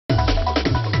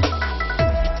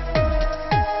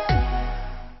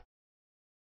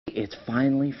it's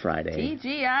finally Friday.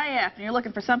 TGIF, and you're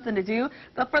looking for something to do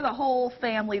for the whole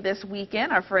family this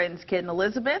weekend. Our friends Kid and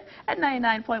Elizabeth at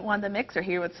 99.1 The Mix are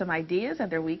here with some ideas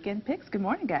and their weekend picks. Good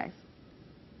morning, guys.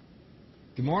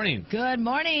 Good morning. Good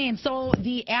morning. So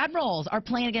the Admirals are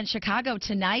playing against Chicago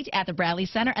tonight at the Bradley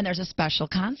Center, and there's a special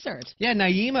concert. Yeah,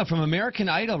 Naima from American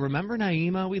Idol. Remember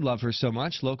Naima? We love her so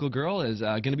much. Local girl is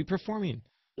going to be performing.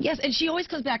 Yes, and she always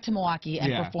comes back to Milwaukee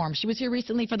and performs. She was here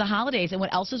recently for the holidays, and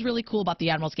what else is really cool about the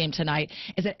Admirals game tonight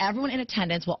is that everyone in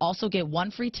attendance will also get one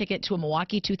free ticket to a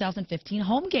Milwaukee 2015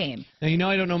 home game. Now, you know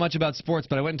I don't know much about sports,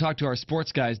 but I went and talked to our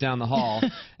sports guys down the hall,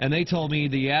 and they told me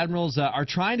the Admirals are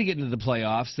trying to get into the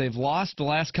playoffs. They've lost the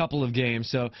last couple of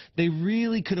games, so they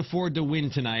really could afford to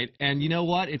win tonight. And you know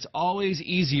what? It's always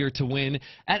easier to win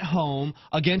at home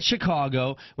against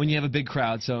Chicago when you have a big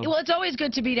crowd. So well, it's always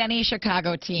good to beat any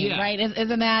Chicago team, right?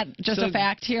 Isn't that just a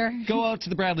fact here? Go out to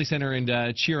the Bradley Center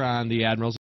and cheer on the Admirals.